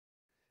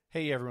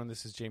Hey everyone,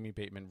 this is Jamie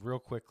Bateman. Real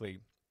quickly,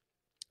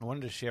 I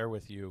wanted to share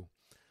with you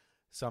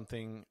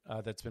something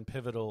that's been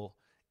pivotal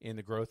in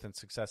the growth and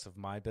success of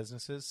my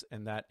businesses,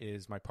 and that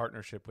is my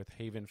partnership with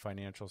Haven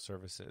Financial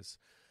Services.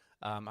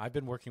 I've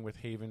been working with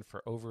Haven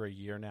for over a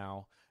year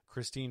now.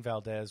 Christine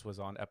Valdez was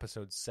on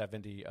episode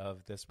 70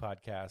 of this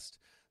podcast,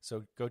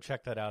 so go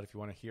check that out if you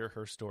want to hear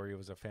her story. It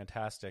was a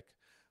fantastic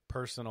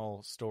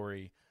personal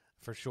story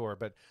for sure,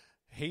 but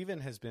Haven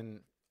has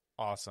been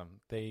awesome.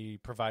 They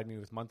provide me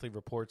with monthly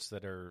reports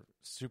that are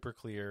super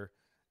clear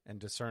and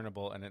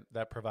discernible, and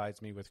that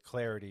provides me with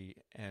clarity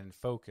and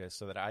focus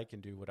so that I can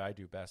do what I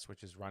do best,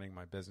 which is running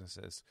my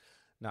businesses,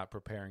 not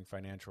preparing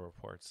financial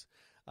reports.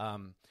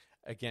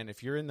 Again,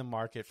 if you're in the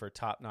market for a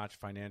top-notch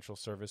financial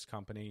service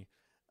company,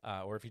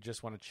 or if you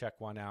just want to check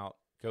one out,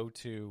 go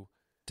to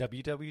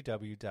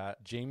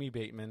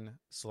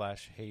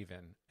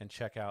www.jamiebateman.com/Haven and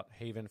check out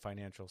Haven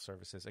Financial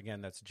Services. Again,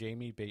 that's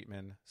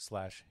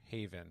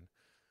jamiebateman.com/Haven.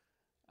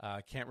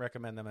 Can't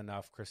recommend them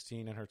enough.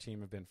 Christine and her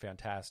team have been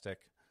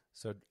fantastic.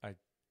 So I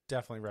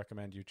definitely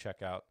recommend you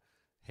check out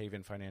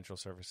Haven Financial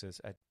Services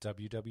at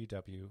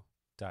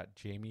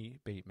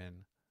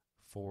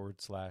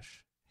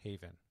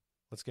www.jamiebateman.com/Haven.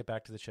 Let's get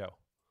back to the show.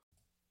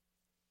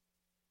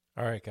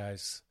 All right,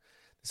 guys.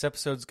 This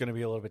episode is going to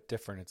be a little bit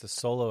different. It's a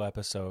solo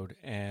episode,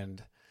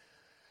 and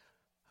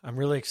I'm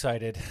really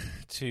excited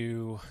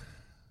to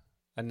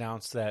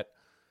announce that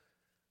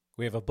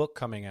we have a book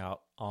coming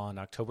out on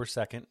October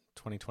 2nd,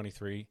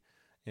 2023,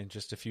 in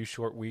just a few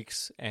short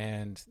weeks.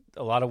 And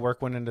a lot of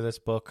work went into this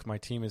book. My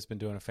team has been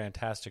doing a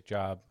fantastic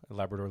job at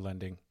Labrador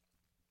Lending.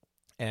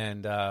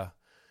 And I'm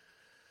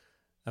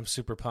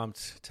super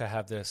pumped to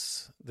have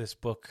this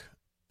book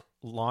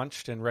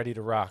launched and ready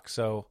to rock.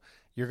 So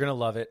you're going to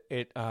love it.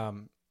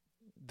 The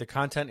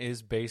content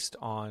is based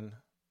on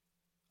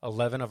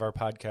 11 of our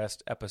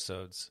podcast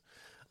episodes.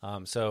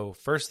 So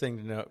first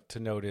thing to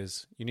note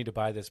is you need to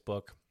buy this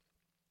book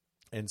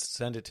and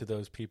send it to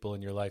those people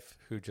in your life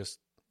who just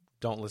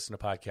don't listen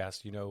to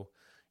podcasts. You know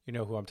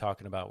who I'm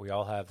talking about. We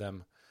all have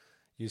them.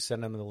 You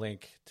send them the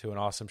link to an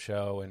awesome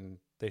show, and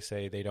they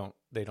say they don't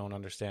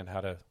understand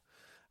how to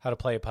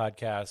play a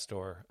podcast,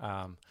 or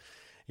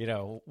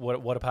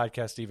what a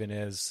podcast even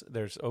is.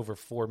 There's over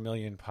 4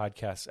 million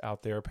podcasts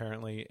out there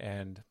apparently,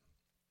 and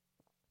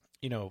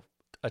a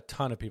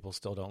ton of people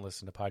still don't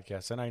listen to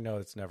podcasts. And I know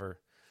it's never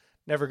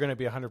going to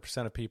be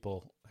 100% of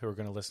people who are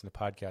going to listen to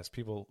podcasts.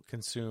 People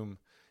consume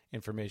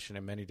information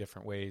in many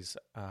different ways.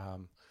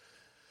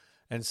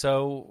 And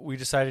so we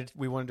decided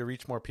we wanted to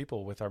reach more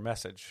people with our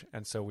message.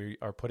 And so we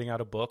are putting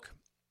out a book.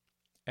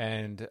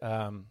 And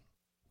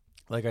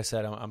like I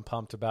said, I'm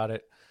pumped about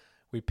it.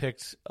 We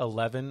picked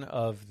 11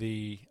 of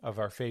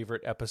our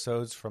favorite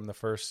episodes from the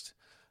first,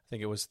 I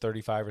think it was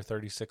 35 or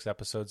 36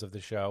 episodes of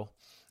the show.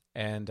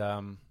 And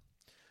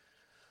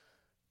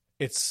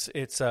it's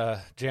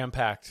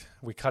jam-packed.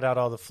 We cut out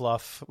all the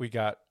fluff. We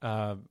got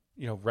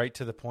right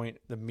to the point,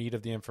 the meat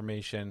of the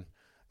information.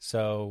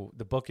 So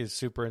the book is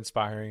super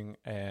inspiring,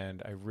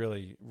 and I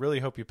really, really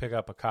hope you pick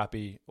up a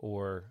copy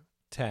or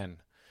 10.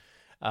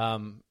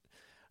 I'm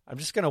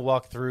just going to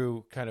walk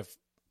through kind of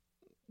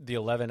the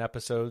 11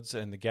 episodes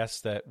and the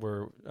guests that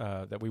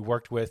we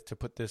worked with to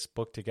put this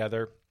book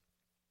together.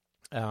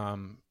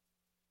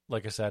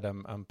 Like I said,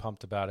 I'm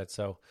pumped about it.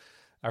 So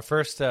our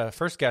first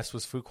guest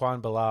was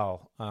Fuquan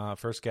Bilal,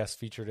 first guest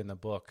featured in the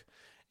book,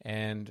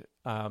 and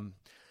I'm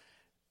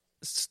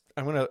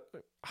going to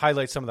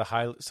highlight some of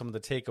the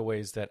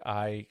takeaways that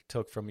I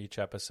took from each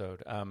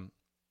episode.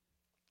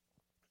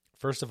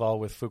 First of all,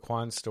 with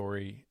Fuquan's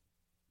story,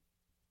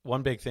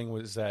 one big thing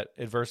was that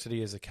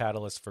adversity is a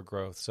catalyst for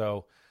growth.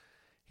 So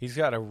he's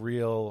got a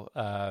real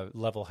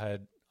level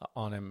head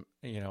on him,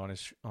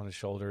 on his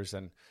shoulders,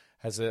 and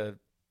has a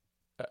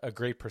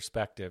great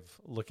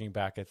perspective looking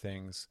back at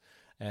things.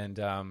 And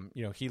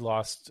he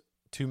lost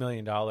 $2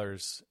 million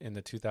in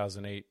the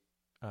 2008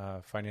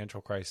 financial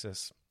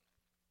crisis,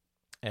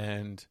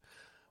 and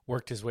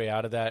worked his way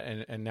out of that.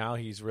 And now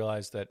he's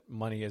realized that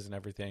money isn't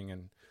everything.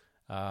 And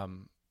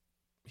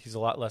he's a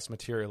lot less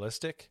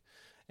materialistic.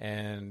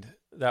 And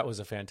that was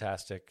a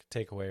fantastic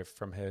takeaway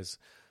from his.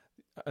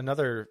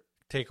 Another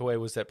takeaway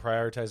was that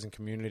prioritizing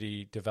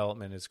community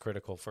development is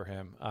critical for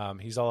him.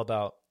 He's all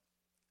about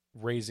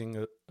raising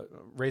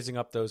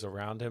up those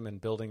around him and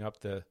building up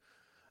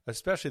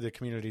especially the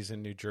communities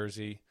in New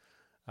Jersey,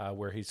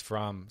 where he's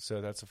from.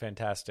 So that's a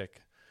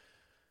fantastic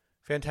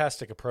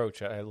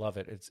approach. I love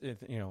it. It's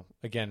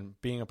again,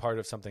 being a part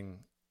of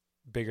something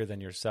bigger than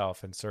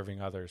yourself and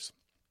serving others.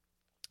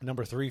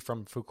 Number 3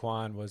 from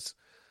Fuquan was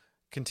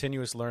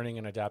continuous learning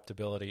and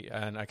adaptability.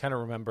 And I do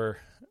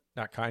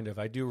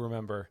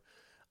remember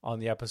on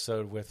the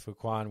episode with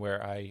Fuquan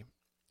where I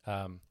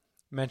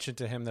mentioned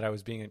to him that I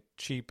was being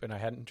cheap and I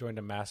hadn't joined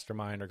a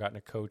mastermind or gotten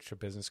a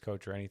business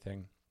coach or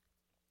anything.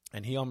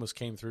 And he almost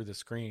came through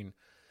the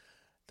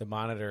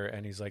monitor,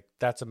 and he's like,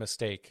 "That's a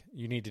mistake.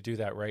 You need to do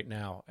that right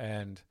now."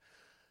 And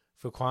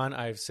Fuquan,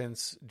 I've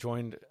since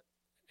joined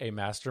a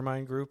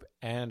mastermind group,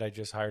 and I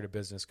just hired a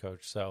business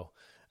coach. So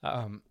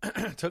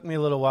it took me a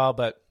little while,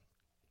 but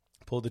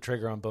pulled the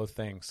trigger on both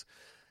things.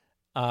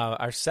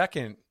 Our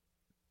second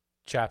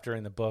chapter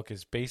in the book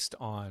is based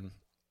on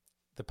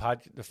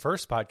the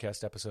first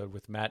podcast episode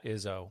with Matt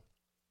Izzo.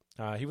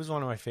 He was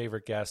one of my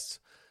favorite guests.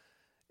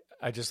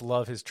 I just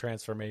love his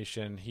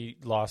transformation. He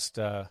lost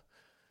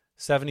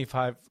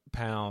 75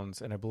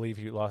 pounds, and I believe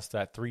he lost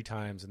that 3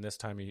 times, and this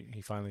time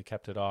he finally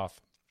kept it off.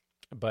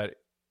 But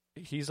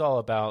he's all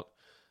about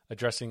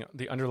addressing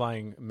the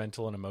underlying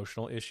mental and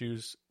emotional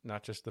issues,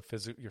 not just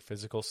your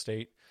physical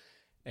state.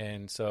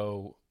 And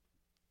so,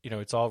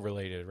 it's all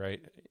related,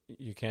 right?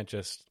 You can't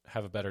just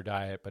have a better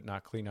diet, but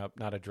not clean up,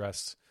 not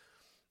address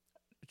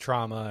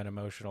trauma and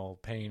emotional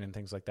pain and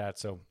things like that.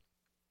 So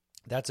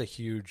that's a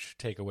huge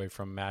takeaway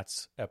from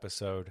Matt's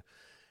episode.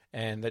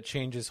 And that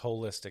change is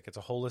holistic. It's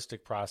a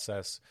holistic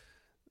process.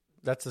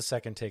 That's the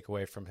second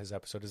takeaway from his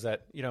episode, is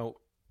that,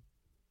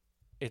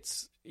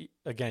 it's,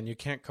 again, you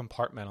can't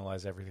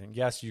compartmentalize everything.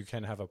 Yes, you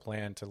can have a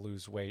plan to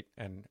lose weight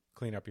and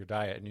clean up your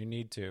diet, and you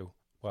need to.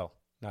 Well,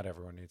 not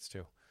everyone needs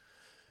to.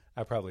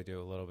 I probably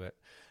do a little bit.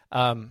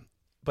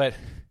 But,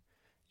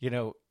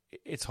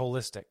 it's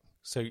holistic.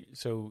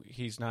 So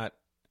he's not,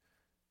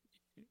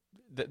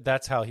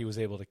 that's how he was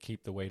able to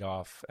keep the weight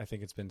off. I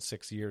think it's been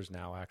 6 years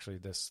now, actually,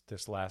 this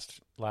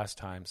last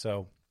time.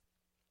 So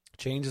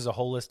change is a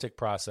holistic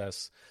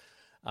process.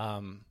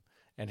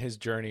 And his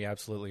journey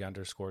absolutely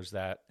underscores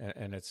that.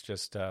 And it's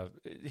just,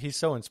 he's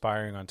so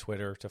inspiring on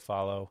Twitter to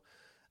follow.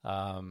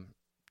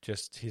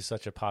 He's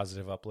such a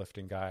positive,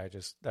 uplifting guy.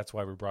 That's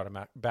why we brought him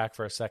back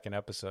for a second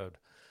episode.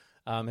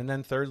 And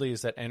then thirdly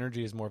is that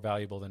energy is more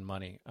valuable than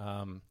money.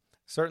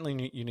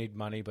 Certainly you need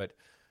money, but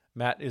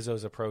Matt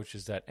Izzo's approach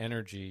is that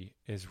energy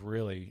is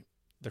really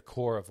the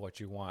core of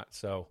what you want.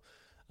 So,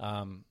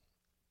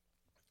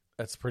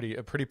 that's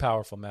a pretty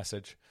powerful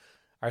message.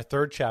 Our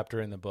third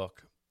chapter in the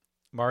book,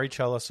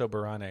 Maricela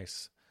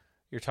Soberanes.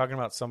 You're talking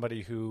about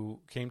somebody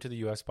who came to the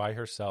U.S. by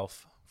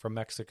herself from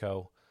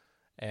Mexico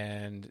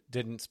and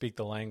didn't speak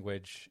the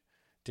language,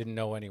 didn't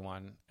know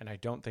anyone, and I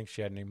don't think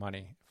she had any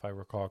money, if I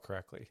recall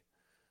correctly.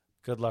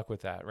 Good luck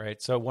with that,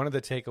 right? So one of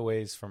the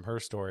takeaways from her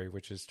story,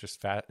 which is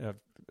just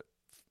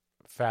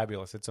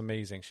fabulous, it's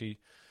amazing.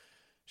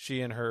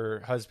 She and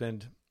her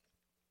husband,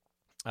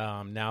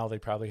 now they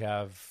probably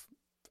have,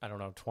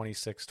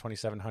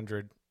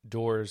 2,700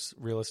 doors,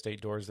 real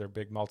estate doors. They're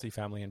big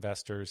multifamily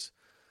investors.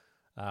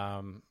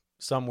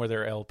 Some where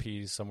they're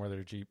LPs, some where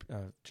they're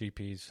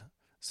GPs.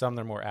 Some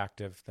they're more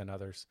active than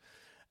others.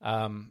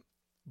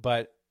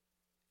 But,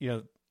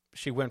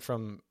 she went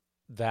from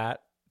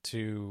that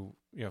to,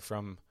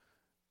 from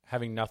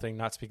having nothing,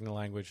 not speaking the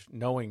language,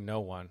 knowing no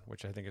one,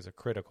 which I think is a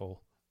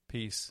critical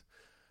piece,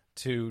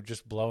 to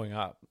just blowing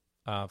up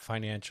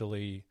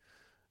financially,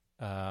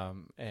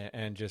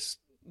 and just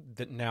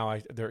that now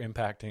they're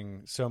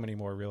impacting so many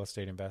more real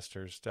estate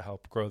investors to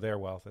help grow their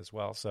wealth as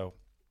well. So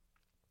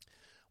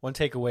one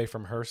takeaway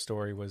from her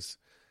story was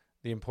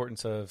the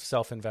importance of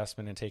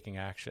self-investment and taking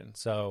action.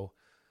 So,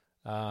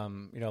 a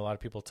lot of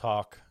people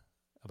talk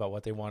about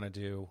what they want to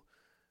do.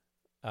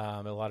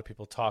 A lot of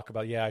people talk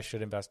about, I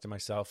should invest in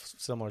myself,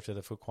 similar to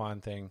the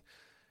Fuquan thing.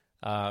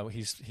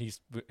 He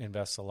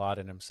invests a lot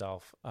in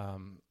himself.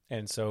 And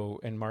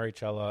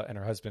Maricela and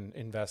her husband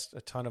invest a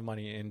ton of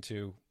money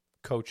into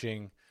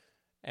coaching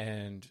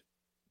and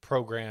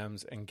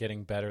programs and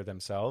getting better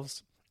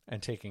themselves and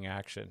taking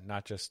action,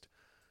 not just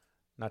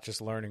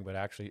learning, but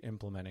actually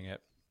implementing it.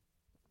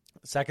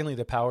 Secondly,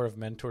 the power of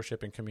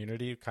mentorship and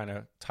community kind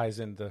of ties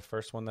in the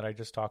first one that I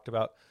just talked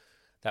about.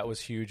 That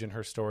was huge in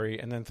her story.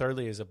 And then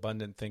thirdly is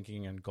abundant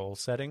thinking and goal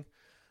setting.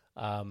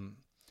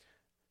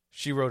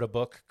 She wrote a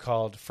book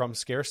called From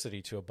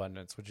Scarcity to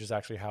Abundance, which is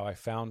actually how I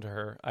found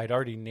her. I'd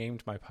already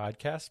named my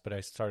podcast, but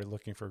I started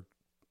looking for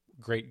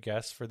great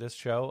guests for this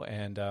show,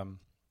 and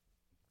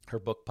her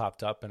book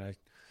popped up, and I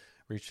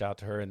reached out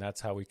to her, and that's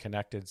how we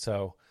connected.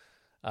 So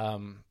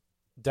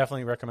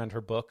definitely recommend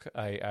her book.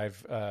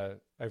 I've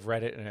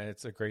read it, and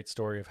it's a great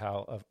story of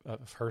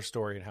her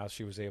story and how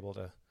she was able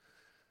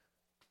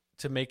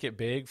to make it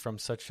big from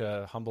such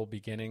humble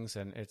beginnings,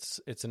 and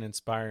it's an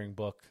inspiring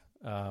book.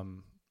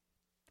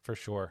 For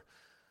sure.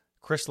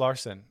 Chris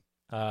Larson.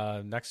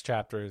 Next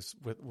chapter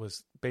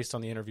was based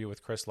on the interview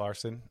with Chris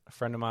Larson, a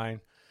friend of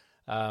mine.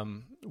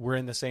 We're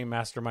in the same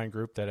mastermind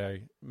group that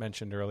I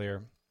mentioned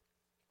earlier.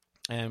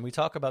 And we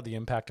talk about the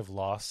impact of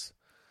loss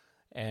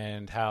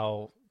and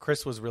how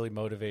Chris was really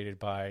motivated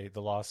by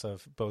the loss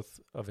of both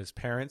of his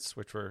parents,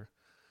 which were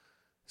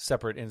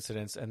separate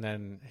incidents, and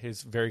then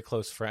his very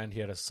close friend. He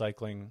had a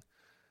cycling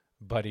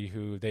buddy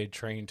who they'd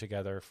trained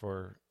together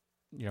for,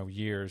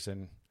 years.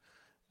 And,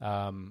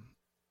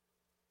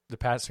 the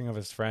passing of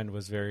his friend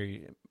was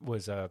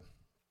a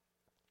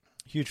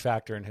huge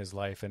factor in his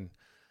life. And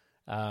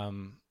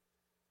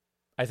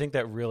I think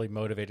that really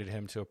motivated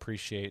him to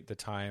appreciate the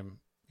time,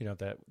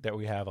 that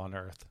we have on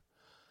earth.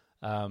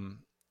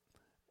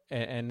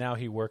 And now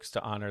he works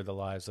to honor the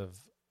lives of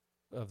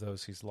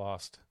those he's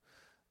lost.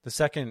 The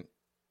second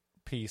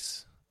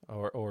piece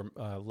or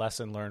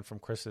lesson learned from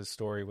Chris's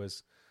story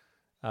was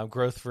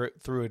growth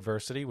through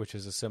adversity, which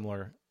is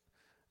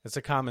it's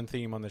a common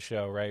theme on the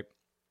show, right?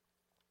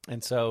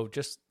 And so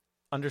just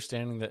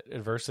understanding that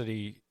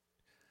adversity,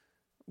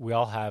 we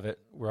all have it.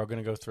 We're all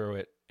going to go through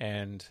it.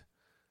 And,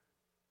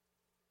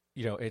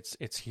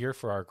 it's here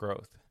for our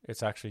growth.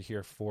 It's actually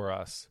here for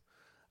us.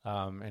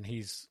 And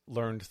he's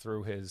learned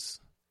through his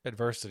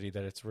adversity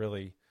that it's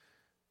really,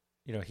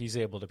 he's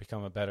able to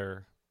become a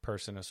better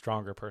person, a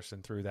stronger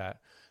person through that.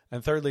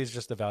 And thirdly is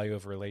just the value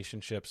of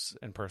relationships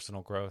and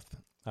personal growth.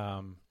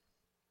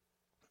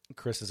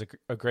 Chris is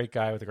a great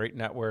guy with a great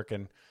network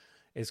and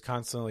is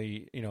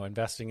constantly,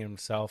 investing in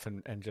himself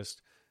and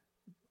just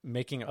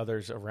making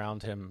others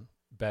around him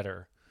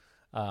better.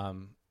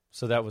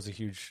 So that was a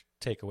huge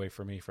takeaway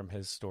for me from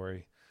his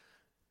story.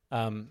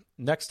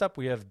 Next up,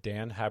 we have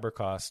Dan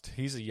Haberkost.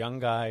 He's a young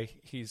guy.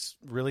 He's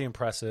really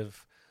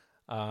impressive.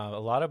 A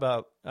lot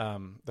about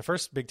the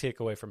first big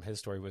takeaway from his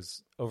story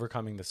was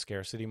overcoming the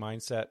scarcity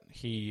mindset.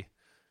 He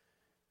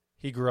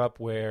grew up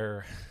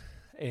where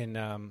in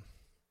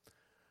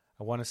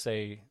I want to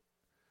say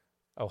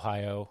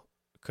Ohio,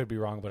 could be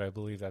wrong, but I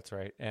believe that's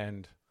right.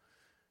 And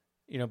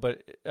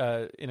but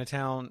in a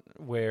town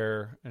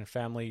where, in a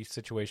family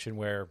situation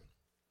where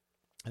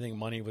I think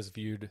money was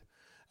viewed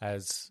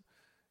as,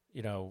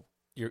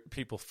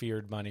 people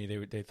feared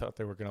money. They thought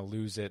they were going to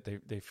lose it.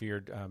 They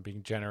feared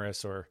being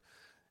generous or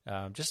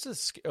just an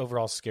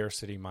overall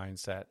scarcity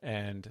mindset.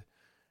 And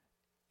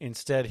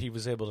instead, he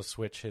was able to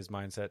switch his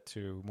mindset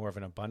to more of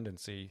an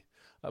abundance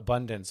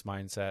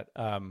mindset.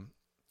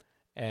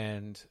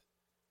 And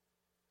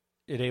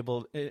it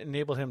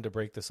enabled him to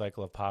break the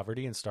cycle of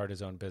poverty and start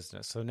his own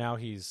business. So now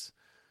he's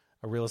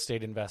a real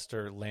estate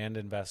investor, land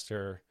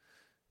investor,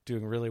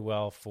 doing really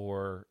well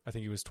for, I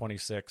think he was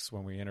 26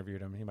 when we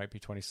interviewed him. He might be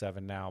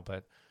 27 now,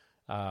 but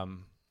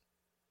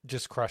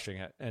just crushing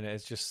it. And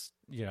it's just,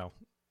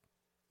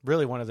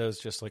 really one of those,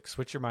 just like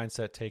switch your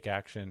mindset, take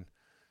action,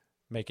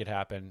 make it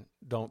happen.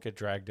 Don't get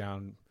dragged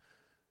down.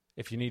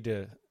 If you need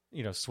to,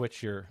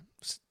 switch your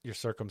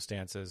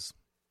circumstances,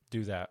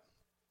 do that.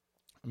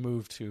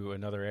 Move to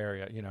another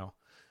area,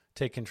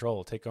 take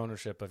control, take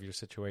ownership of your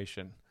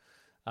situation.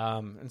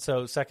 And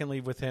so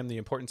secondly, with him, the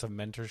importance of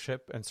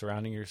mentorship and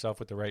surrounding yourself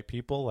with the right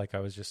people. Like I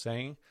was just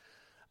saying,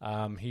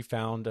 he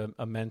found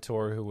a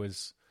mentor who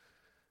was,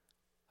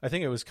 I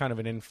think it was kind of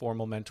an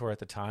informal mentor at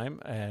the time.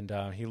 And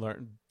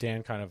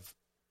Dan kind of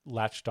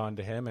latched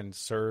onto him and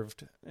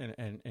served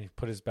and he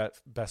put his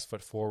best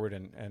foot forward.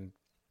 And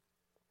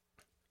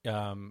it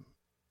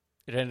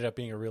ended up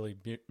being a really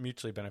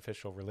mutually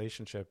beneficial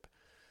relationship.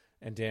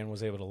 And Dan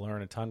was able to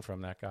learn a ton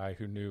from that guy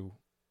who knew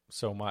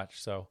so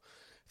much. So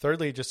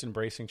thirdly, just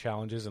embracing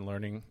challenges and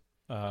learning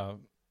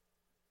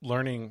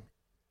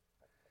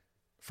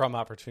from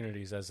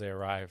opportunities as they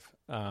arrive.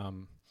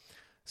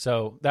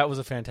 So that was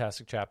a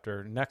fantastic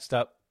chapter. Next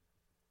up,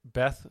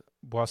 Beth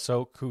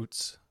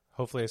Boisseau-Coutts.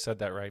 Hopefully I said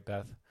that right,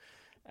 Beth.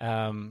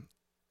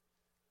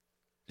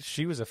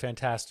 She was a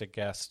fantastic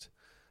guest.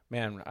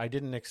 Man, I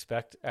didn't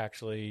expect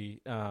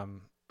actually...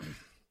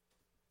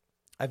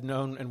 I've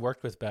known and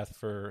worked with Beth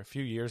for a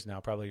few years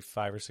now, probably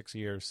 5 or 6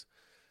 years.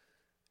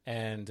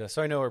 And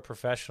so I know her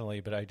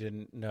professionally, but I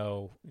didn't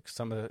know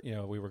some of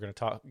the, we were going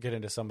to get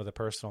into some of the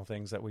personal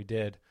things that we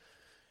did.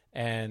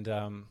 And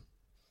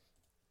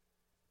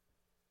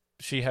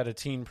she had a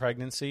teen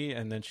pregnancy,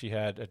 and then she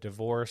had a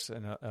divorce,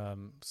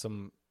 and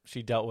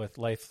she dealt with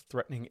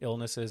life-threatening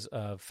illnesses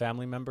of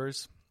family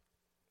members,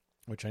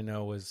 which I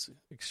know was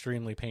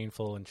extremely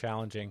painful and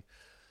challenging.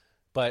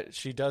 But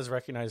she does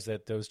recognize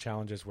that those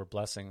challenges were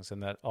blessings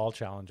and that all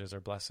challenges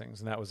are blessings.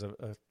 And that was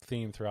a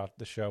theme throughout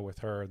the show with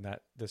her and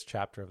this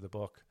chapter of the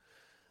book.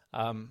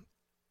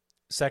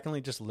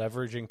 Secondly, just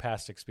leveraging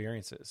past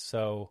experiences.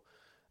 So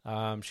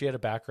she had a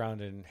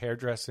background in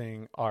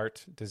hairdressing,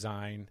 art,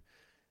 design,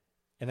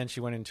 and then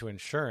she went into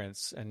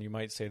insurance. And you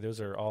might say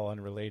those are all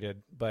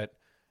unrelated. But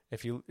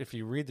if you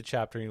read the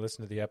chapter and you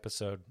listen to the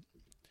episode,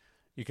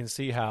 you can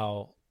see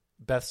how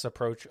Beth's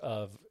approach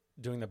of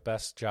doing the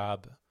best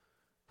job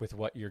with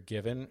what you're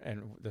given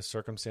and the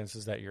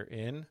circumstances that you're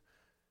in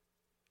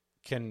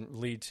can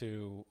lead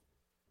to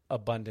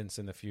abundance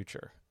in the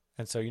future.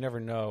 And so you never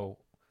know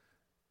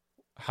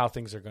how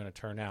things are going to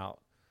turn out.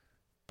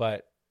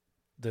 But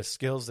the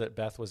skills that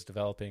Beth was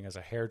developing as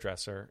a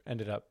hairdresser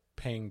ended up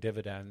paying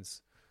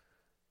dividends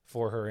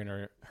for her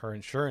in her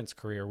insurance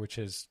career, which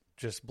has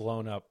just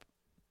blown up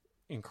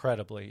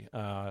incredibly.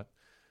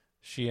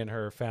 She and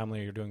her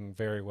family are doing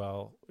very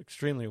well,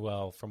 extremely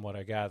well from what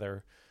I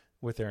gather,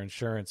 with their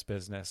insurance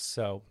business.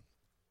 So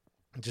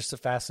just a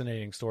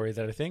fascinating story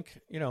that I think,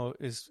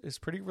 is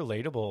pretty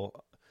relatable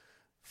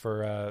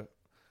for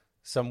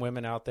some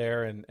women out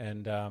there. And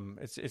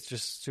it's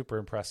just super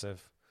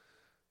impressive.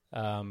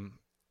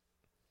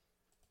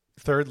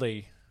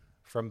 Thirdly,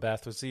 from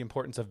Beth was the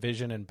importance of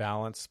vision and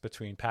balance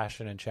between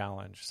passion and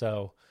challenge.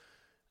 So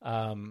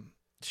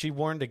she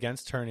warned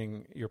against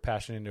turning your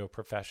passion into a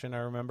profession, I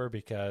remember,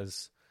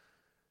 because,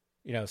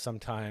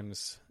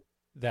 sometimes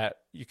that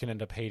you can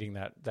end up hating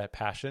that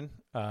passion.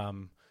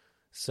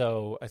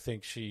 So I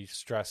think she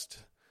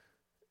stressed,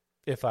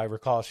 if I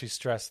recall,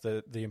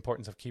 the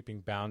importance of keeping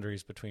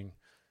boundaries between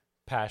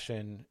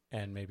passion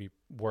and maybe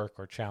work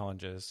or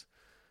challenges.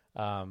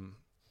 Um,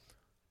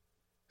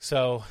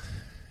 so,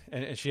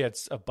 and she had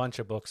a bunch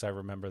of books I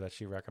remember that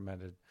she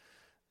recommended.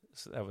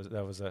 So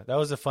that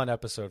was a fun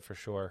episode for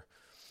sure.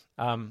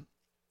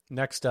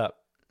 Next up,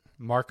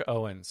 Mark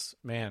Owens.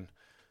 Man,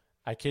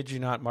 I kid you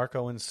not, Mark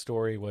Owens'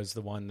 story was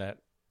the one that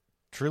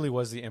truly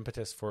was the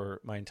impetus for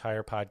my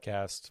entire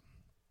podcast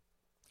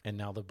and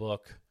now the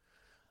book.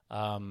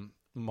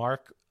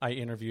 Mark, I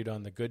interviewed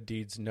on the Good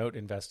Deeds Note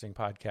Investing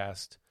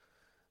podcast,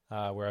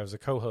 where I was a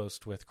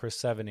co-host with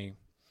Chris Seveny,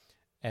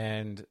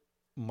 and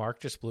Mark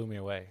just blew me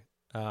away.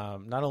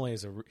 Not only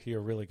is he a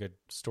really good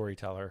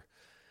storyteller,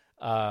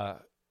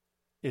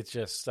 it's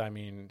just, I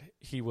mean,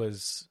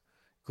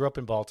 grew up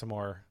in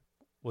Baltimore,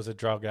 was a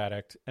drug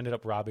addict, ended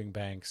up robbing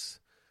banks,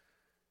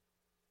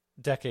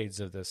 decades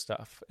of this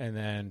stuff, and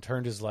then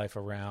turned his life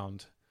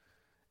around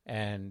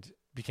and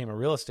became a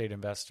real estate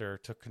investor,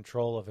 took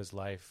control of his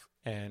life,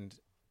 and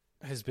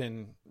has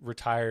been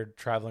retired,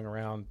 traveling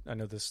around. I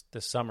know this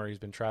summer he's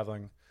been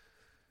traveling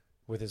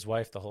with his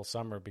wife the whole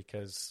summer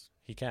because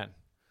he can.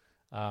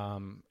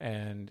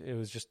 And it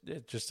was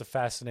just a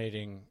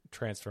fascinating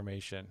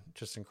transformation,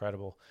 just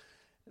incredible.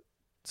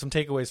 Some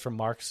takeaways from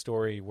Mark's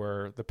story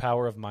were the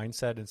power of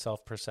mindset and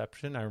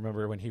self-perception. I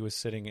remember when he was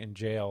sitting in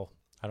jail,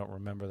 I don't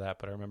remember that,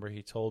 but I remember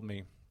he told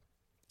me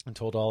and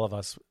told all of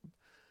us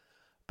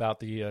about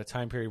the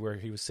time period where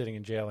he was sitting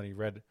in jail and he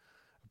read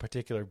a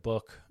particular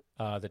book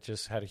that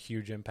just had a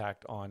huge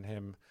impact on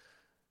him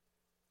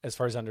as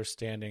far as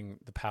understanding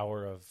the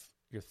power of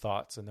your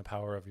thoughts and the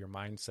power of your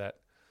mindset.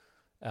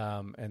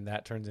 And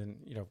that turns in,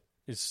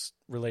 is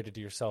related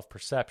to your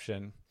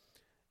self-perception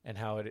and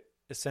how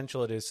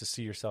essential it is to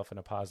see yourself in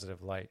a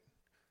positive light,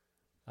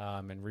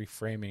 and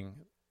reframing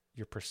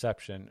your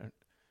perception.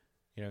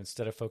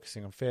 Instead of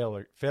focusing on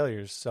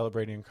failures,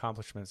 celebrating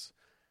accomplishments,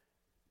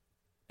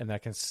 and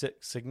that can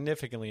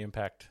significantly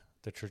impact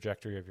the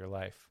trajectory of your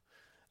life.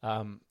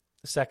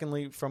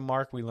 Secondly, from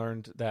Mark, we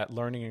learned that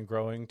learning and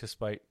growing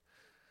despite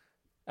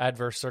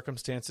adverse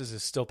circumstances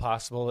is still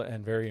possible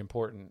and very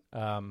important.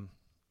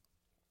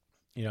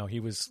 He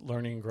was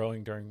learning and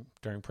growing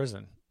during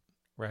prison,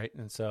 right?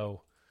 And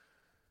so,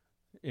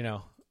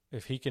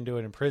 if he can do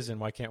it in prison,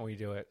 why can't we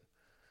do it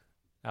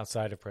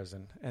outside of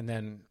prison? And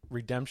then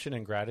redemption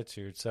and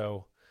gratitude.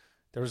 So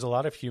there was a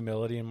lot of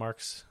humility in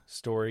Mark's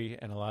story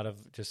and a lot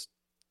of just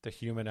the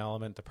human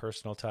element, the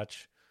personal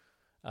touch.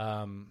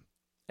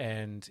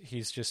 And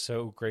he's just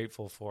so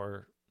grateful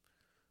for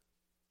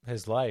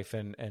his life.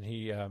 And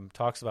he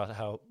talks about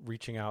how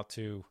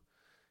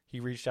he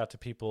reached out to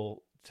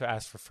people to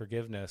ask for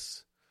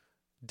forgiveness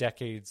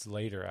decades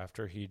later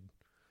after he'd,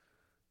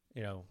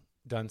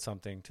 done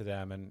something to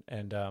them,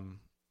 and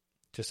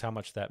just how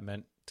much that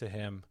meant to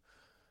him.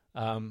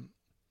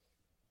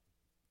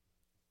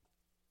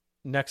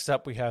 Next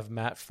up, we have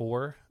Matt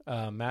Four.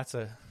 Matt's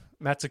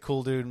a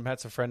cool dude.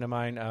 Matt's a friend of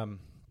mine.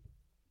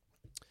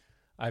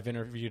 I've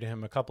interviewed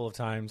him a couple of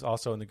times,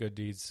 also in the Good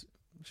Deeds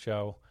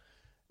show.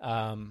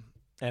 And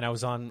I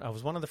was one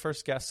of the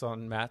first guests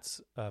on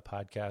Matt's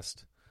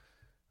podcast,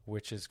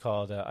 which is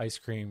called Ice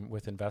Cream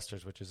with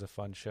Investors, which is a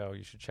fun show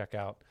you should check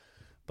out.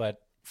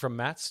 But from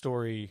Matt's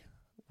story,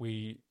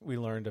 we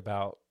learned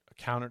about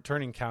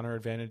turning counter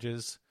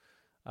advantages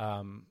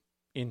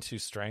into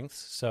strengths.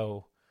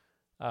 So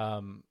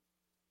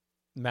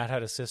Matt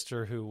had a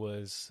sister who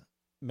was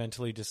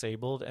mentally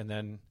disabled, and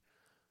then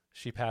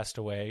she passed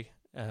away.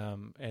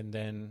 And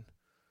then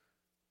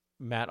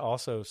Matt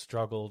also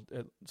struggled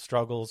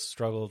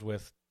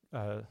with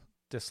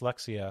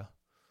dyslexia,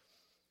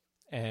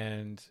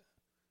 and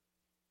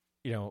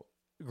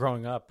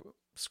growing up,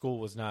 school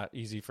was not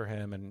easy for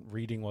him, and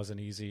reading wasn't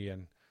easy.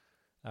 And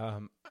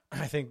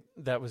I think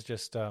that was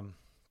just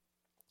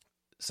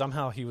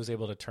somehow he was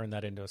able to turn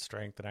that into a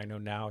strength. And I know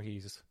now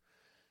he's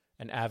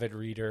an avid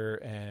reader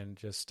and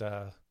just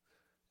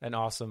an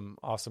awesome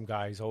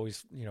guy. He's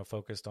always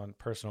focused on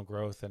personal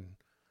growth and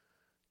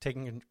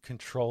taking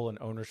control and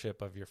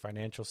ownership of your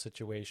financial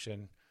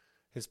situation.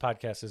 His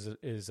podcast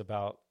is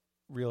about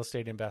real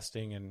estate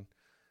investing and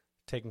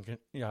taking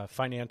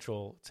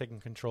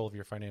control of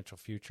your financial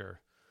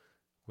future,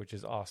 which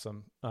is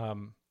awesome.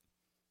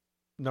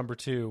 Number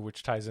 2,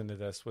 which ties into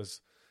this,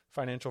 was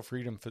financial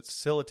freedom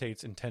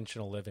facilitates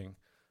intentional living.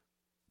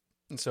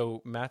 And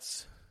so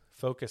Matt's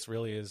focus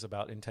really is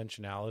about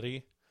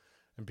intentionality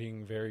and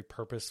being very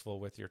purposeful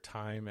with your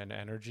time and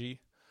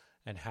energy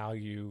and how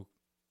you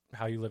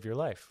live your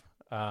life.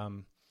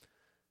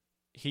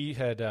 He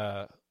had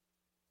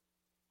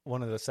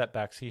one of the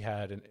setbacks he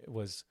had, and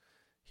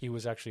he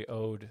was actually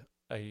owed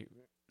a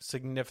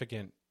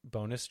significant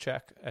bonus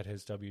check at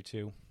his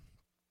W-2.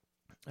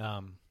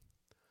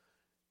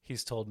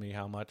 He's told me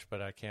how much,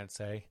 but I can't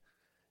say.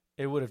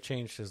 It would have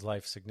changed his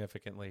life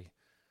significantly,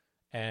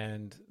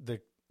 and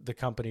the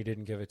company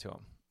didn't give it to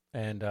him.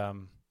 And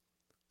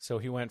so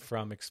he went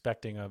from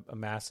expecting a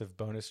massive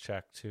bonus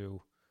check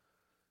to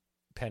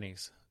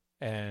pennies,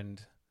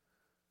 and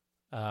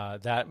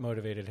that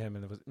motivated him,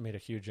 and made a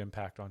huge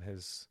impact on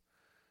his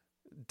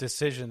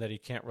decision that he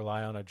can't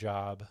rely on a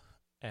job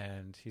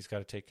and he's got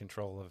to take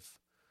control of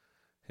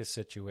his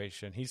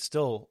situation. He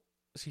still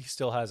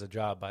has a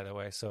job, by the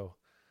way, so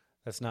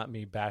that's not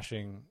me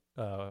bashing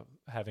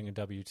having a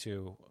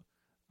W-2.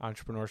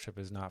 Entrepreneurship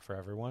is not for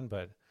everyone,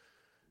 but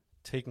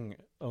taking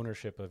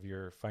ownership of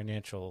your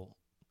financial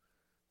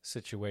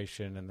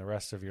situation and the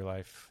rest of your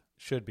life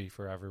should be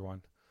for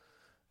everyone.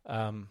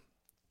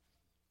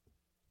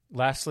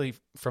 Lastly,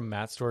 from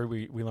Matt's story,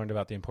 we learned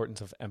about the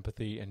importance of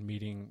empathy and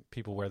meeting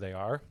people where they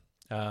are.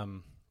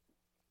 I'm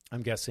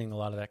guessing a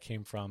lot of that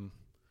came from,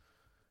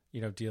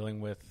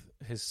 dealing with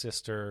his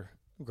sister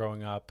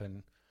growing up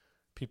and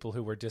people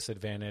who were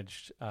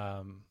disadvantaged.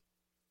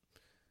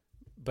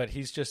 But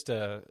he's just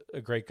a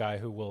great guy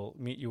who will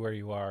meet you where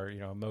you are,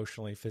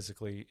 emotionally,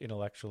 physically,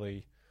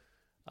 intellectually.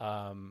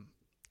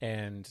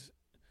 And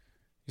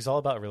he's all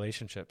about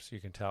relationships, you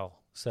can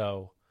tell.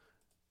 So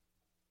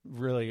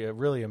really a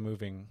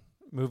moving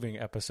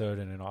episode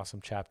and an awesome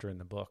chapter in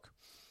the book.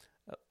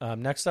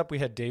 Next up, we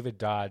had David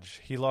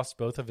Dodge. He lost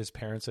both of his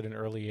parents at an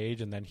early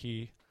age, and then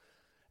he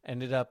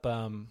ended up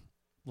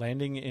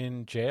landing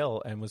in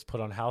jail and was put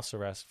on house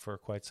arrest for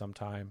quite some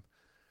time.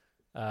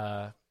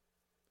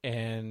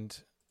 And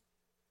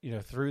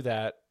through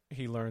that,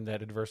 he learned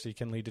that adversity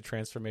can lead to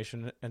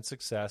transformation and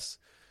success.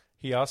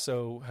 He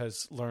also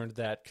has learned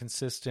that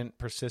consistent,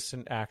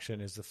 persistent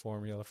action is the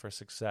formula for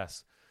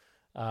success.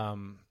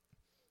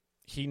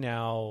 He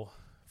now,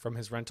 from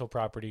his rental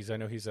properties, I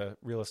know he's a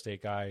real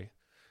estate guy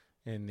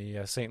in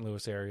the St.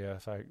 Louis area,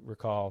 if I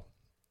recall.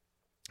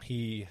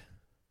 He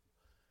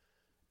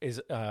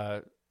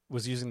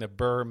was using the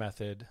BRRRR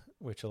method,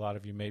 which a lot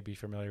of you may be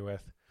familiar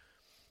with,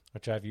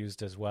 which I've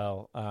used as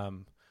well.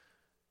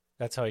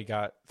 That's how he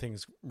got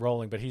things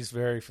rolling, but he's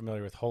very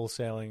familiar with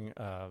wholesaling,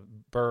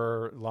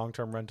 BRRRR,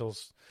 long-term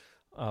rentals,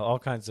 all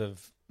kinds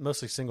of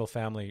mostly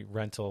single-family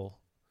rental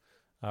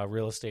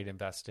real estate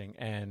investing,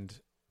 and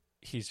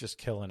he's just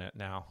killing it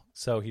now.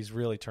 So he's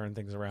really turned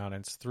things around,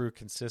 and it's through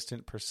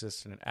consistent,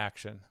 persistent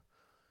action.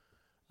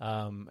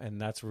 And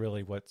that's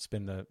really what's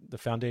been the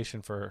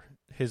foundation for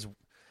his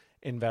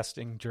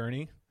investing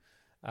journey.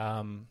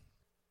 And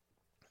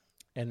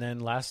then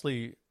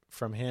lastly,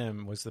 from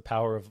him was the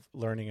power of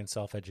learning and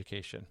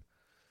self-education.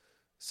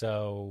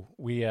 So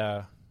we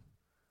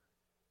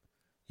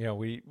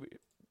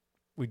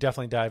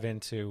definitely dive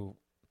into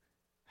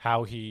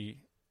how he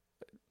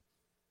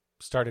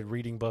started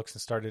reading books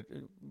and started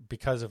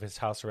because of his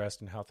house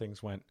arrest and how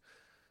things went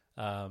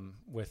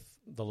with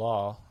the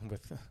law,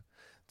 with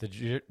the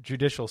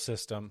judicial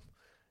system.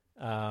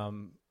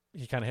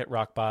 He kind of hit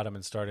rock bottom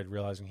and started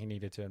realizing he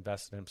needed to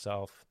invest in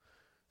himself,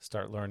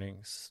 start learning,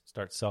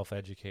 start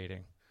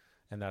self-educating.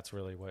 And that's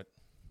really what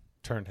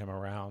turned him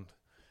around.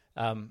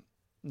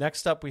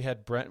 Next up, we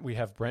have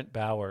Brent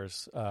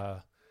Bowers.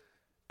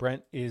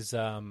 Brent is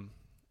a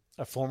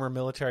former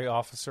military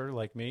officer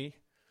like me.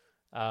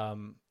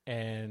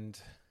 And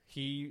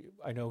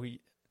I know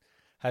he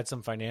had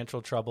some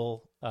financial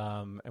trouble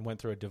and went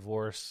through a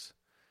divorce.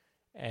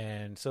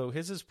 And so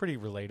his is pretty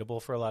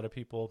relatable for a lot of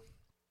people.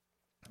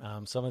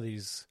 Some of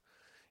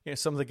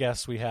the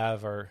guests we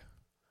have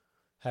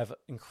have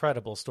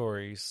incredible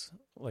stories,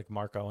 like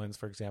Mark Owens,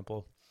 for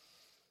example,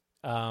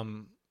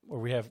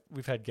 where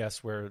we've had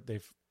guests where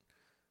they've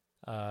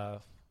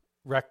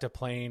wrecked a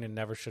plane and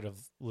never should have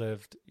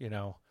lived.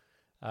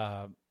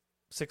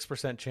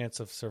 6% chance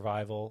of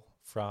survival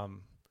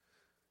from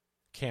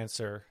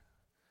cancer,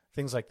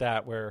 things like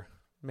that, where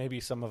maybe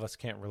some of us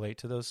can't relate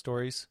to those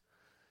stories.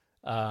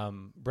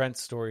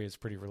 Brent's story is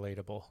pretty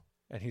relatable,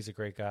 and he's a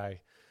great guy.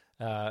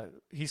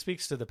 He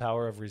speaks to the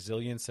power of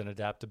resilience and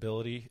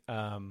adaptability.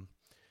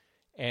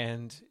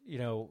 And,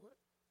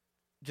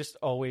 just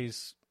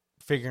always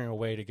figuring a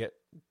way to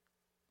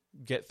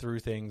get through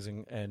things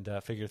and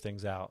figure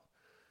things out.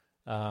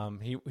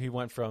 He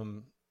went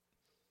from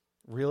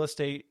real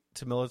estate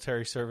to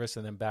military service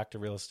and then back to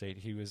real estate.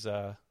 He was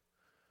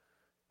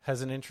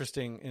has an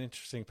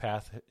interesting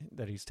path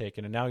that he's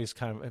taken, and now he's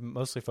kind of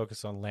mostly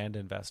focused on land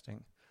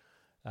investing,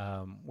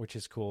 which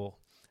is cool.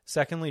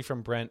 Secondly,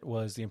 from Brent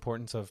was the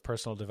importance of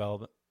personal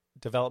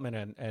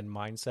development and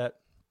mindset.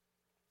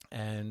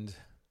 And,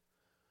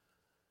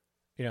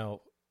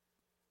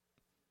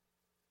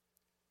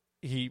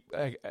 he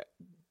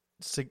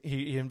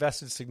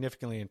invested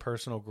significantly in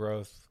personal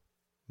growth,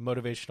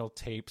 motivational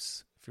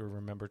tapes, if you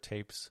remember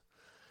tapes,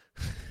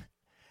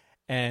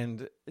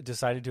 and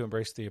decided to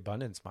embrace the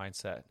abundance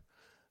mindset,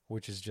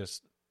 which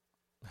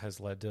has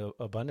led to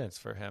abundance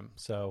for him.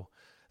 So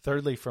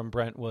thirdly, from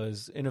Brent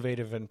was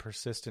innovative and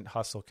persistent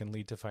hustle can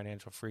lead to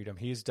financial freedom.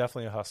 He's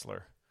definitely a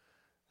hustler.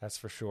 That's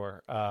for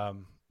sure.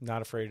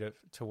 Not afraid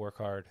to work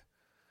hard.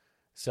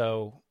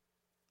 So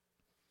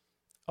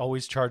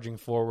always charging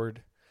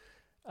forward.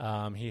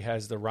 He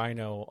has the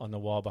rhino on the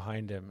wall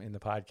behind him in the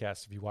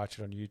podcast, if you watch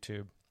it on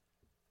YouTube,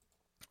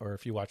 or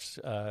if you watch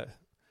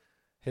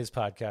his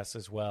podcast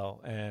as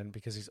well. And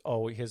because he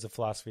has a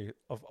philosophy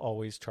of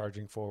always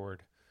charging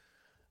forward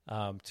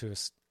to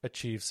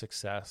achieve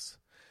success.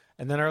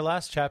 And then our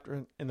last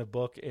chapter in the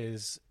book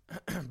is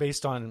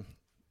based on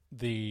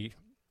the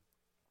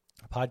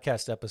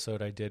podcast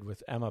episode I did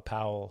with Emma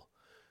Powell,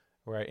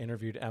 where I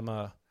interviewed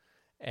Emma,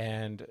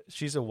 and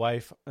she's a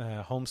wife,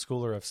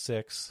 homeschooler of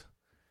 6,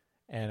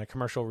 and a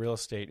commercial real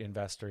estate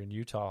investor in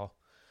Utah.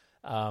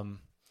 A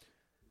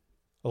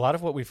lot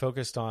of what we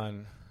focused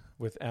on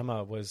with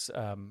Emma was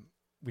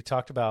we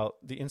talked about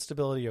the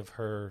instability of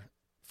her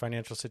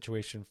financial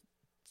situation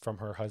from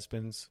her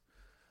husband's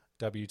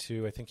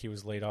W-2. I think he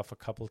was laid off a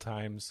couple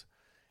times,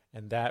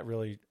 and that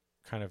really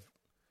kind of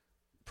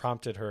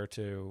prompted her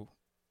to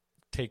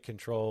take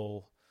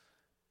control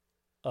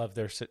of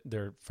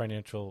their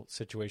financial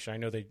situation. I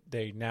know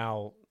they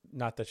now,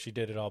 not that she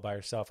did it all by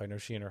herself, I know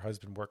she and her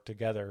husband worked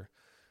together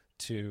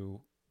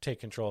to take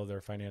control of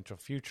their financial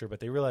future, but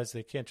they realized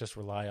they can't just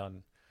rely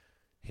on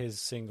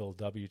his single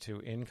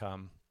W-2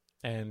 income.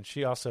 And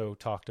she also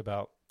talked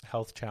about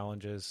health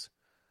challenges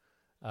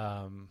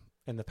and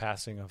the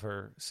passing of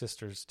her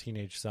sister's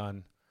teenage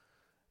son.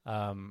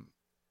 I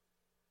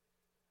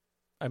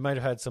might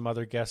have had some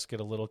other guests get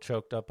a little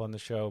choked up on the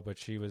show, but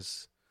she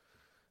was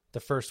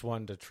the first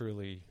one to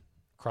truly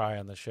cry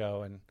on the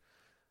show. And,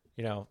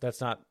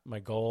 that's not my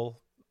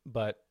goal,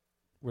 but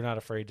we're not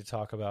afraid to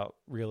talk about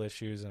real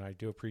issues. And I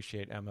do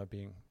appreciate Emma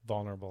being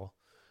vulnerable.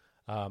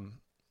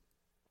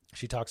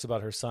 She talks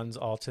about her son's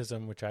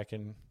autism, which I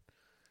can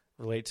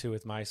relate to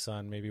with my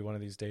son. Maybe one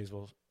of these days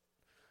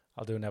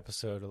I'll do an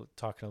episode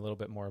talking a little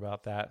bit more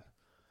about that.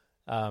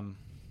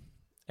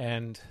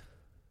 And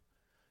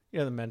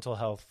the mental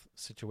health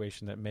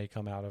situation that may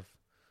come out of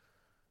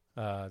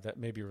that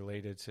may be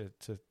related to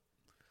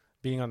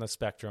being on the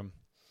spectrum.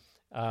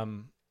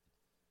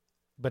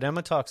 But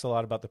Emma talks a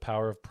lot about the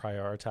power of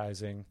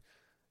prioritizing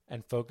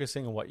and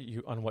focusing on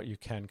what you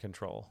can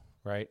control,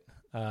 right?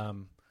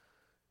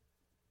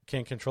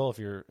 Can't control if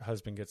your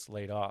husband gets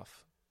laid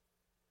off.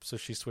 So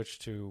she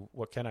switched to,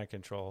 what can I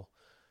control?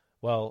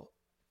 Well,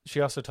 she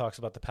also talks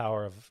about the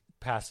power of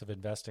passive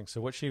investing.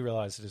 So what she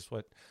realized is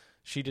what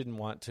she didn't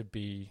want to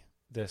be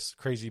this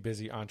crazy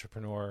busy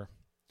entrepreneur.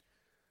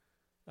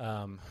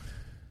 I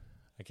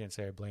can't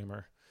say I blame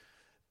her,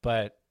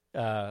 but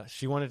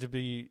she wanted to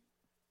be,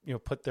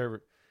 put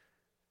their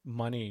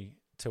money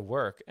to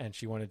work, and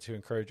she wanted to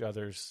encourage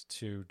others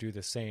to do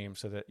the same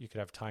so that you could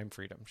have time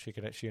freedom. She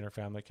and her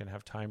family can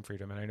have time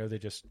freedom. And I know they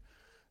just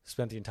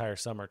spent the entire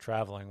summer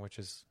traveling, which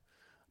is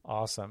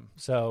awesome.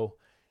 So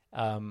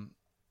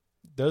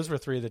those were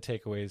 3 of the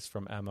takeaways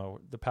from Emma: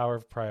 the power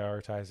of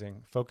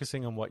prioritizing,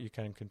 focusing on what you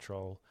can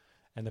control,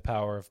 and the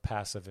power of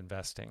passive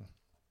investing,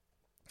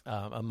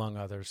 among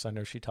others. I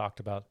know she talked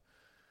about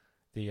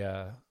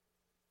the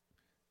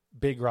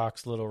big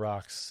rocks, little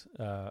rocks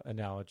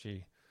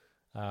analogy,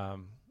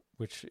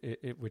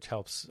 which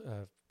helps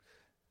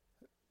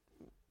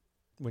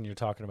when you're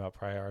talking about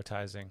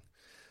prioritizing.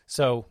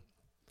 So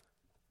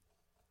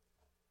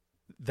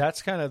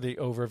that's kind of the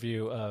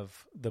overview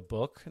of the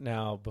book.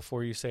 Now,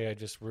 before you say I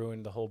just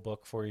ruined the whole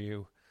book for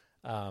you,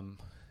 I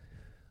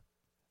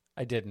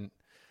didn't.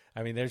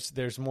 I mean,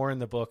 there's more in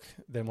the book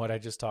than what I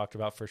just talked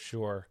about, for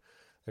sure.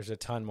 There's a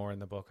ton more in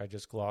the book. I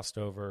just glossed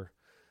over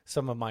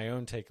some of my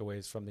own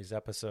takeaways from these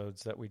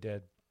episodes that we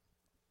did.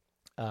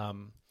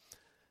 And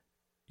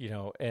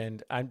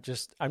I'm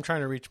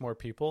trying to reach more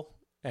people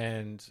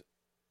and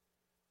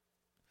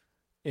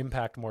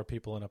impact more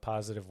people in a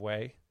positive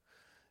way.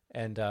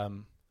 And,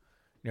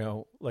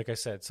 like I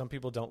said, some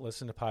people don't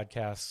listen to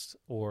podcasts,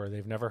 or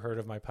they've never heard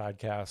of my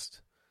podcast.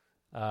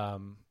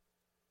 And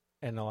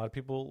a lot of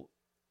people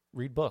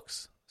read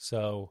books.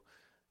 So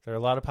there are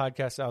a lot of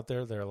podcasts out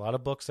there. There are a lot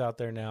of books out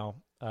there now.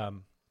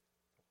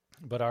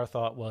 But our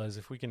thought was,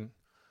 if we can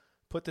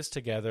put this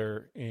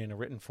together in a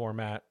written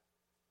format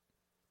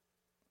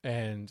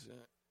and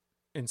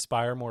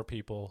inspire more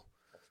people,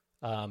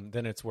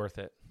 then it's worth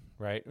it,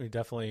 right? We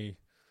definitely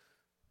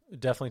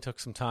took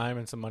some time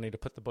and some money to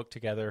put the book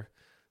together.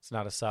 It's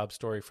not a sob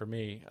story for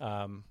me,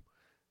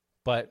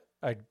 but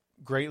I'd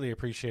greatly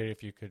appreciate it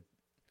if you could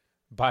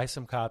buy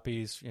some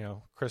copies.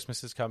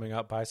 Christmas is coming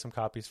up. Buy some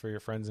copies for your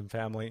friends and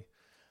family.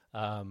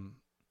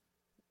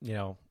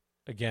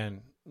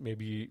 Again,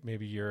 maybe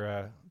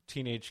your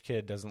teenage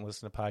kid doesn't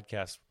listen to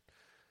podcasts.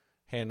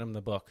 Hand them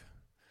the book.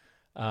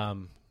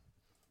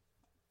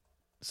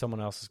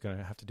 Someone else is going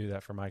to have to do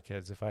that for my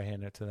kids. If I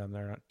hand it to them,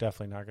 they're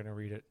definitely not going to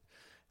read it.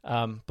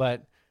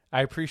 But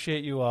I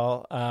appreciate you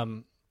all.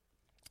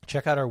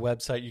 Check out our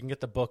website. You can get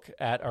the book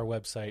at our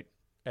website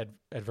at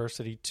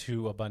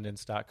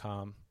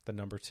adversity2abundance.com, the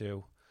number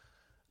 2.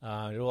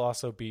 It will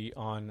also be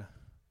on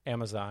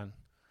Amazon.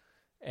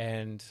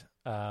 And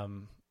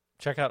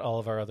check out all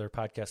of our other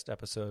podcast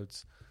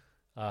episodes.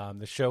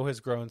 The show has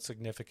grown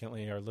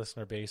significantly, our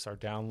listener base, our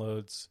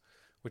downloads,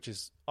 which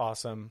is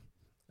awesome.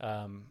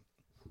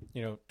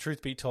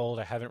 Truth be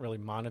told, I haven't really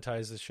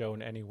monetized the show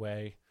in any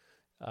way.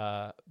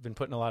 Been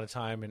putting a lot of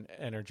time and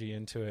energy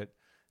into it.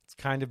 It's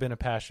kind of been a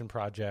passion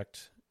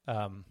project.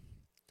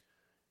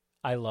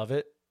 I love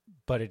it,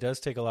 but it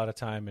does take a lot of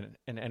time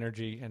and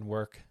energy and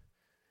work.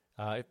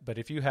 But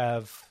if you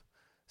have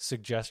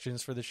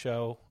suggestions for the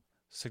show,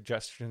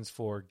 suggestions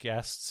for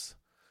guests,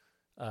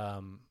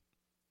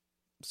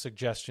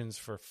 suggestions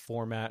for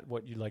format,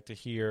 what you'd like to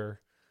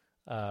hear,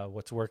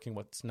 what's working,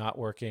 what's not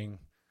working.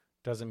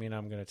 Doesn't mean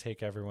I'm going to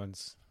take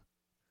everyone's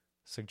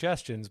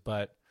suggestions,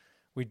 but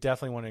we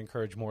definitely want to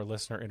encourage more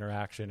listener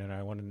interaction, and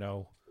I want to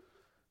know,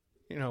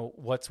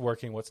 what's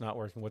working, what's not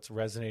working, what's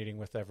resonating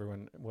with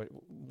everyone,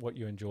 what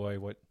you enjoy,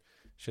 what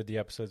should the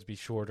episodes be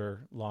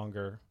shorter,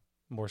 longer,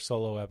 more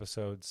solo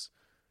episodes,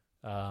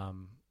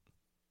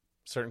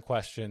 certain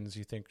questions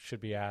you think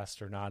should be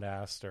asked or not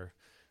asked, or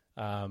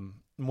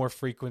more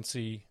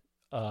frequency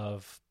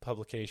of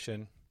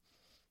publication.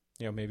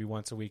 Maybe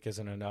once a week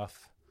isn't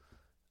enough.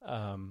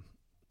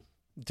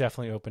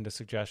 Definitely open to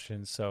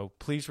suggestions. So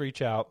please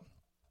reach out.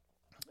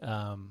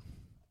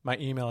 My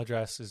email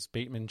address is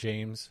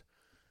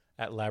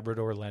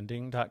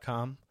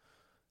batemanjames@labradorlending.com.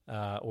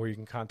 Or you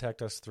can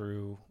contact us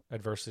through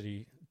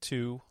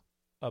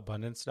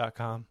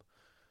adversity2abundance.com.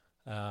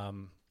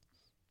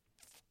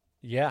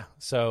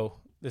 So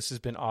this has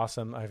been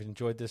awesome. I've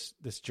enjoyed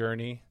this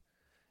journey,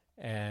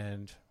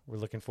 and we're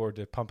looking forward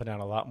to pumping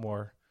out a lot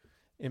more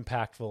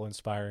impactful,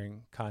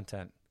 inspiring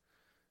content.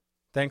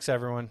 Thanks,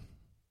 everyone.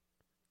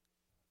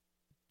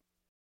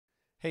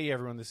 Hey,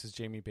 everyone, this is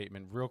Jamie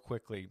Bateman. Real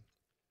quickly,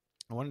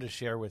 I wanted to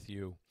share with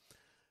you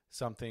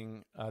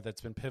something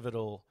that's been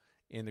pivotal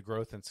in the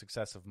growth and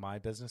success of my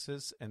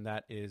businesses, and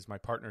that is my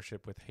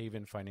partnership with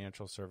Haven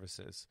Financial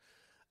Services.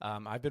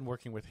 I've been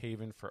working with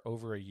Haven for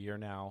over a year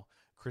now.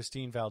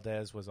 Christine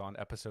Valdez was on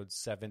episode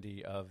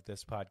 70 of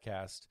this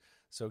podcast,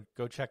 so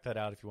go check that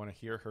out if you want to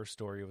hear her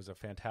story. It was a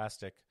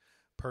fantastic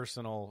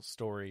personal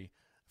story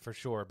for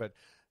sure, but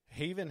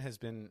Haven has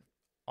been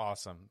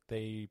awesome.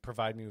 They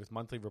provide me with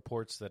monthly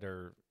reports that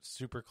are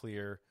super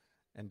clear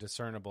and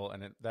discernible,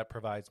 and that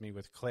provides me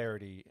with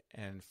clarity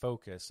and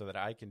focus so that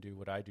I can do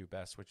what I do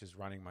best, which is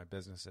running my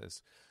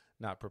businesses,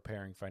 not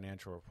preparing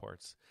financial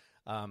reports.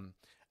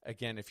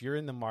 Again, if you're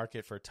in the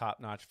market for a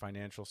top-notch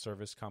financial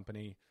service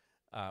company,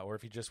 or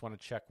if you just want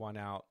to check one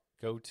out,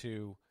 go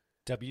to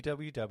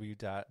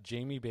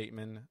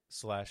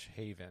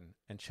www.jamiebateman/Haven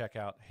and check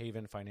out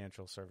Haven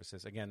Financial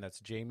Services. Again,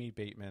 that's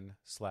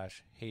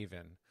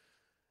jamiebateman/Haven.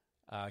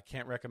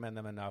 Can't recommend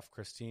them enough.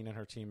 Christine and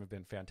her team have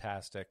been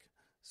fantastic.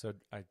 So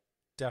I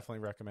definitely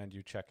recommend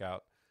you check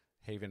out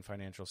Haven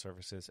Financial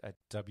Services at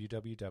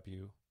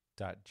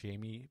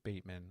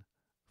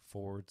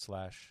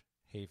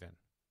www.jamiebateman/Haven.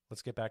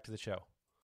 Let's get back to the show.